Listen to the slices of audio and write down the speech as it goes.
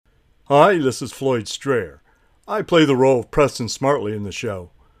Hi, this is Floyd Strayer. I play the role of Preston Smartly in the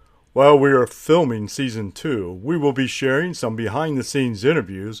show. While we are filming Season 2, we will be sharing some behind-the-scenes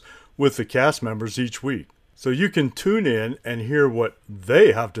interviews with the cast members each week, so you can tune in and hear what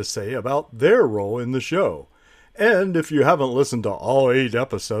they have to say about their role in the show. And if you haven't listened to all 8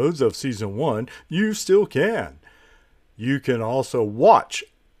 episodes of Season 1, you still can. You can also watch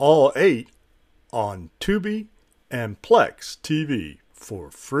all 8 on Tubi and Plex TV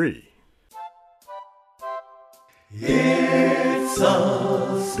for free. It's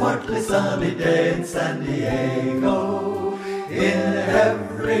a smartly sunny day in San Diego. In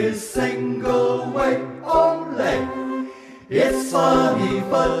every single way, ole. It's sunny,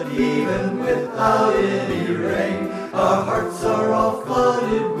 but even without any rain, our hearts are all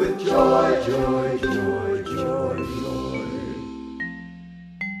flooded with joy, joy, joy, joy, joy.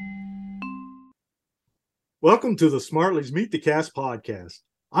 Welcome to the SMARTLYS Meet the Cast podcast.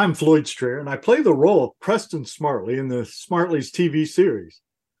 I'm Floyd Strayer, and I play the role of Preston Smartly in the SMARTLYS TV series,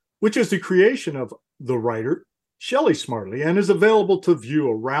 which is the creation of the writer Shelley Smartly and is available to view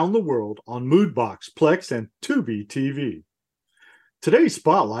around the world on Moodbox, Plex, and Tubi TV. Today's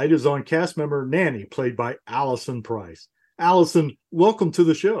spotlight is on cast member Nanny, played by Allison Price. Allison, welcome to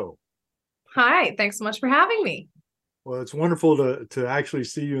the show. Hi, thanks so much for having me. Well, it's wonderful to actually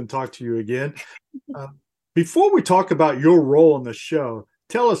see you and talk to you again. Before we talk about your role in the show,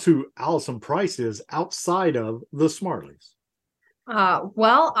 tell us who Allison Price is outside of the SMARTLYS.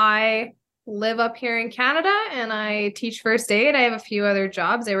 Well, I live up here in Canada and I teach first aid. I have a few other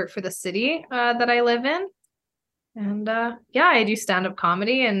jobs. I work for the city that I live in. And yeah, I do stand-up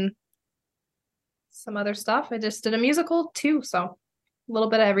comedy and some other stuff. I just did a musical too, so a little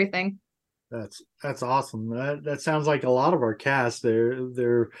bit of everything. That's awesome. That sounds like a lot of our cast.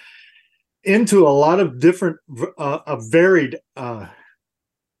 They're into a lot of different varied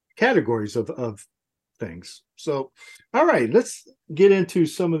categories of things. So, all right, let's get into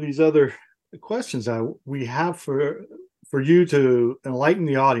some of these other questions we have for you to enlighten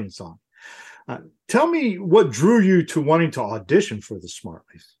the audience on. Tell me what drew you to wanting to audition for the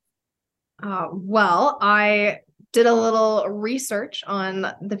SMARTLYS. Well, I did a little research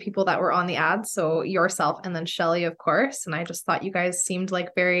on the people that were on the ad. So yourself and then Shelley, of course. And I just thought you guys seemed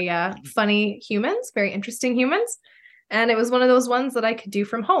like very funny humans, very interesting humans. And it was one of those ones that I could do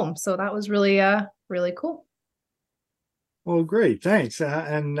from home. So that was really, really cool. Well, great. Thanks.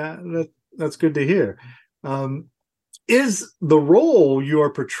 That's good to hear. Is the role you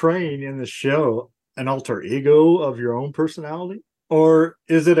are portraying in the show an alter ego of your own personality? Or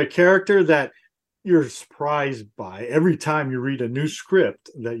is it a character that you're surprised by every time you read a new script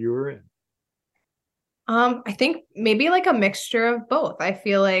that you were in? I think maybe like a mixture of both. I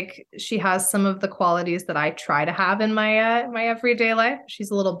feel like she has some of the qualities that I try to have in my my everyday life.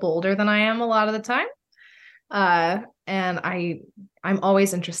 She's a little bolder than I am a lot of the time. And I'm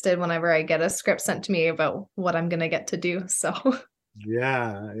always interested whenever I get a script sent to me about what I'm gonna get to do. So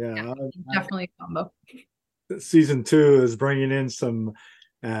Yeah. definitely a combo. Season 2 is bringing in some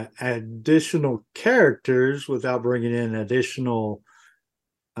additional characters without bringing in additional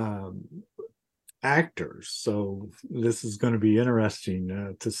actors. So this is going to be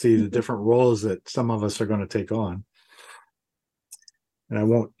interesting to see the different roles that some of us are going to take on. And I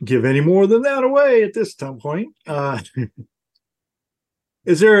won't give any more than that away at this point.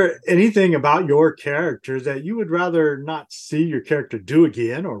 Is there anything about your character that you would rather not see your character do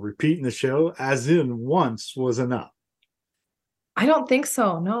again or repeat in the show, as in once was enough? I don't think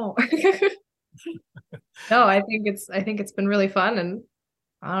so. No. No, I think it's been really fun, and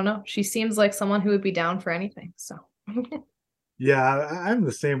I don't know. She seems like someone who would be down for anything. So Yeah, I'm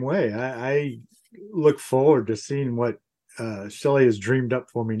the same way. I look forward to seeing what Shelley has dreamed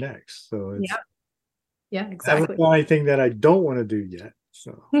up for me next. So it's yeah, I exactly. haven't done anything that I don't want to do yet.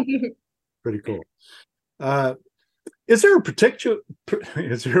 So pretty cool. Is there a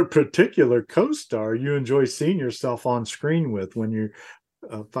particular co-star you enjoy seeing yourself on screen with when you're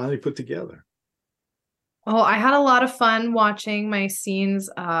finally put together? Oh, I had a lot of fun watching my scenes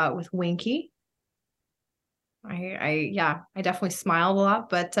with Winky. I definitely smiled a lot,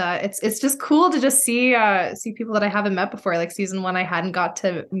 but it's just cool to just see people that I haven't met before. Like season 1, I hadn't got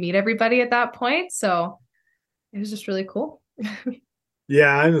to meet everybody at that point, so it was just really cool.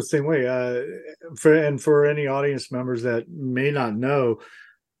 Yeah, I'm the same way. For any audience members that may not know,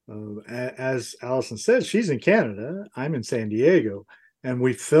 as Allison said, she's in Canada. I'm in San Diego, and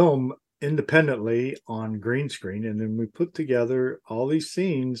we film independently on green screen, and then we put together all these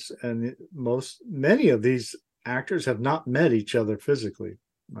scenes. And many of these actors have not met each other physically,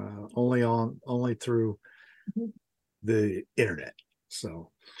 only through the internet.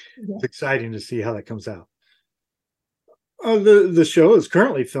 So it's exciting to see how that comes out. The show is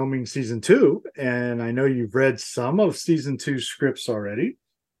currently filming season 2, and I know you've read some of season 2 scripts already,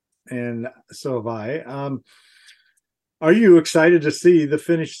 and so have I. Are you excited to see the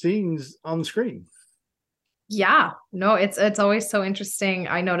finished scenes on the screen? Yeah, no, it's always so interesting.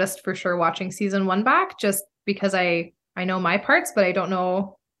 I noticed for sure watching season 1 back, just because I know my parts, but I don't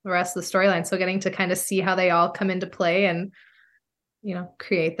know the rest of the storyline. So getting to kind of see how they all come into play and,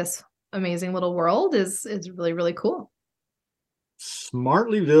 create this amazing little world is really, really cool.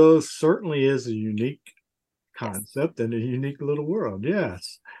 Smartlyville certainly is a unique concept and a unique little world.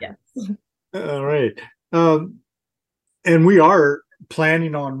 Yes. Yes. All right. And we are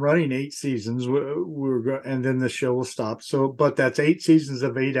planning on running 8 seasons. And then the show will stop. But that's 8 seasons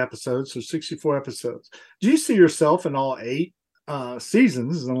of 8 episodes, so 64 episodes. Do you see yourself in all 8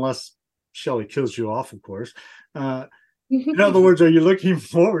 seasons, unless Shelley kills you off, of course? In other words, are you looking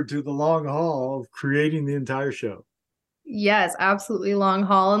forward to the long haul of creating the entire show? Yes, absolutely long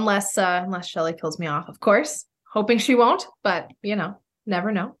haul, unless Shelley kills me off, of course. Hoping she won't, but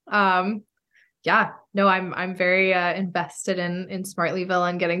never know. Yeah, no, I'm very invested in Smartlyville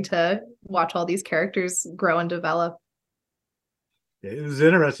and getting to watch all these characters grow and develop. It was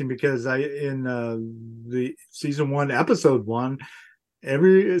interesting because in the season 1, episode 1,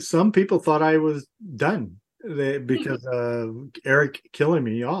 some people thought I was done because Eric killing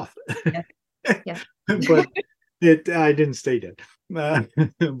me off. Yeah. But I didn't stay dead. But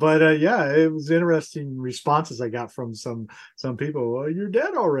yeah, it was interesting responses I got from some people. Well, you're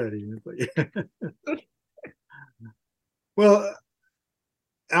dead already. Well,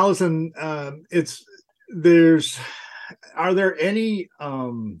 Allison, are there any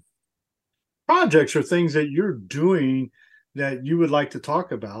projects or things that you're doing that you would like to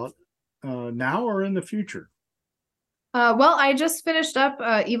talk about now or in the future? Well, I just finished up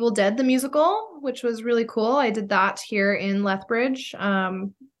Evil Dead the musical, which was really cool. I did that here in Lethbridge.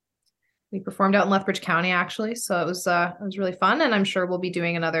 We performed out in Lethbridge County, actually, so it was really fun, and I'm sure we'll be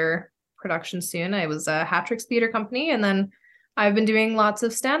doing another production soon. I was Hattrick's Theater Company, and then I've been doing lots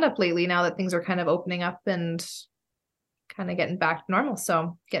of stand-up lately now that things are kind of opening up and kind of getting back to normal.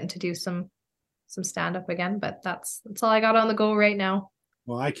 So getting to do some stand-up again, but that's all I got on the go right now.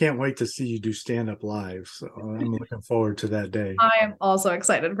 Well, I can't wait to see you do stand-up live. So I'm looking forward to that day. I am also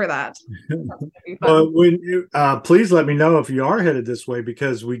excited for that. Please let me know if you are headed this way,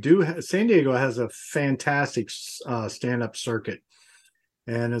 because San Diego has a fantastic stand-up circuit.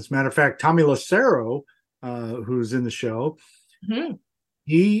 And as a matter of fact, Tommy Lucero, who's in the show,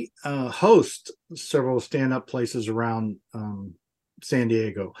 he hosts several stand-up places around San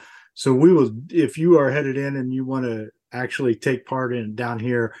Diego. So if you are headed in and you want to actually take part in down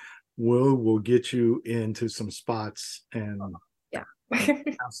here, we'll get you into some spots and have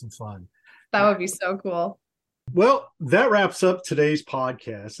some fun. That would be so cool. Well, that wraps up today's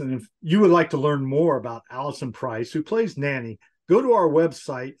podcast. And if you would like to learn more about Allison Price, who plays Nanny, go to our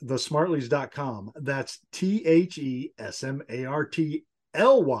website, thesmartlys.com. That's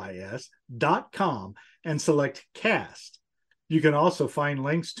TheSmartlys.com, and select cast. You can also find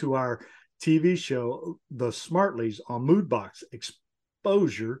links to our TV show, The Smartlys, on Moodbox,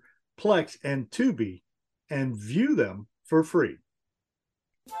 Exposure, Plex, and Tubi, and view them for free.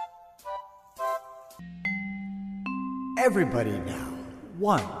 Everybody now.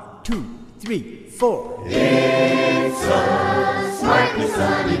 1, 2, 3, 4. It's a smartly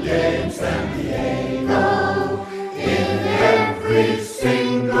sunny day in San Diego. In every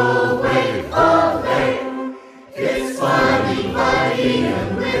single way, ole. It's funny, funny,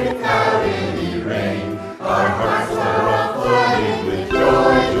 and without any rain. Our hearts are all flooded with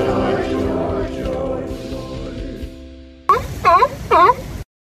joy, joy, joy, joy.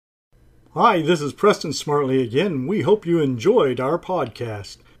 Hi, this is Preston Smartly again. We hope you enjoyed our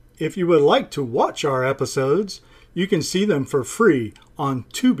podcast. If you would like to watch our episodes, you can see them for free on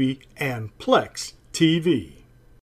Tubi and Plex TV.